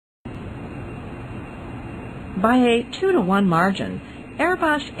By a 2-to-1 margin,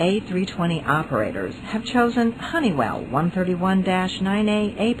 Airbus A320 operators have chosen Honeywell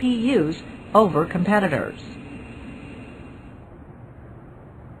 131-9A APUs over competitors.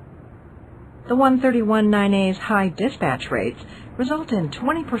 The 131-9A's high dispatch rates result in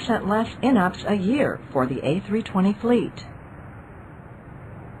 20% less in-ups a year for the A320 fleet.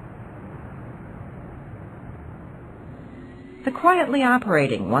 The quietly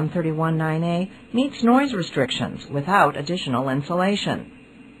operating 131-9A meets noise restrictions without additional insulation.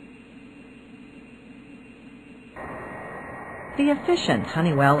 The efficient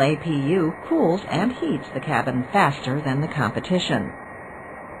Honeywell APU cools and heats the cabin faster than the competition.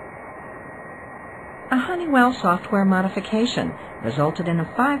 A Honeywell software modification resulted in a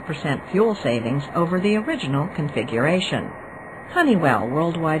 5% fuel savings over the original configuration. Honeywell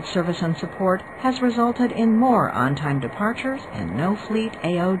worldwide service and support has resulted in more on-time departures and no fleet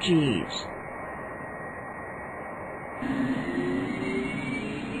AOGs.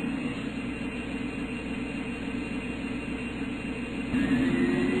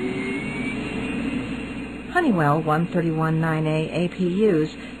 Honeywell 131-9A APUs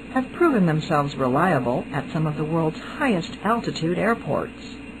have proven themselves reliable at some of the world's highest altitude airports.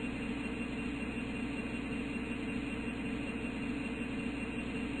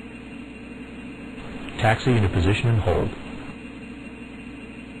 Taxi into position and hold.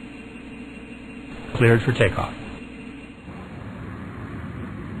 Cleared for takeoff.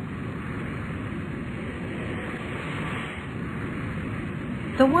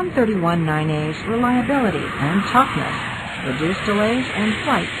 The 131-9A's reliability and toughness reduce delays and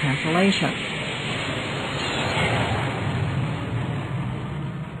flight cancellation.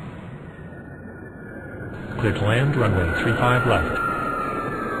 Clear to land, runway 35 left.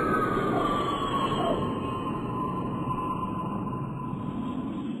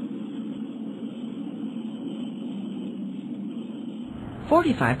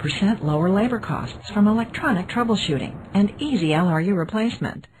 $45% lower labor costs from electronic troubleshooting and easy LRU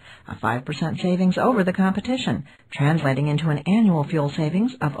replacement. A 5% savings over the competition, translating into an annual fuel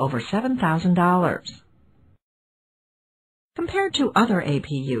savings of over $7,000. Compared to other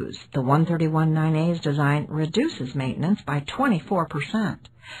APUs, the 131-9A's design reduces maintenance by 24%.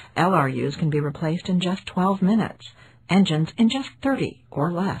 LRUs can be replaced in just 12 minutes, engines in just 30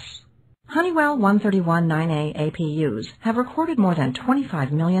 or less. Honeywell 131-9A APUs have recorded more than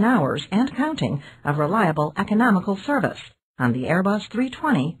 25 million hours and counting of reliable, economical service on the Airbus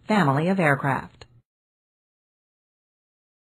 320 family of aircraft.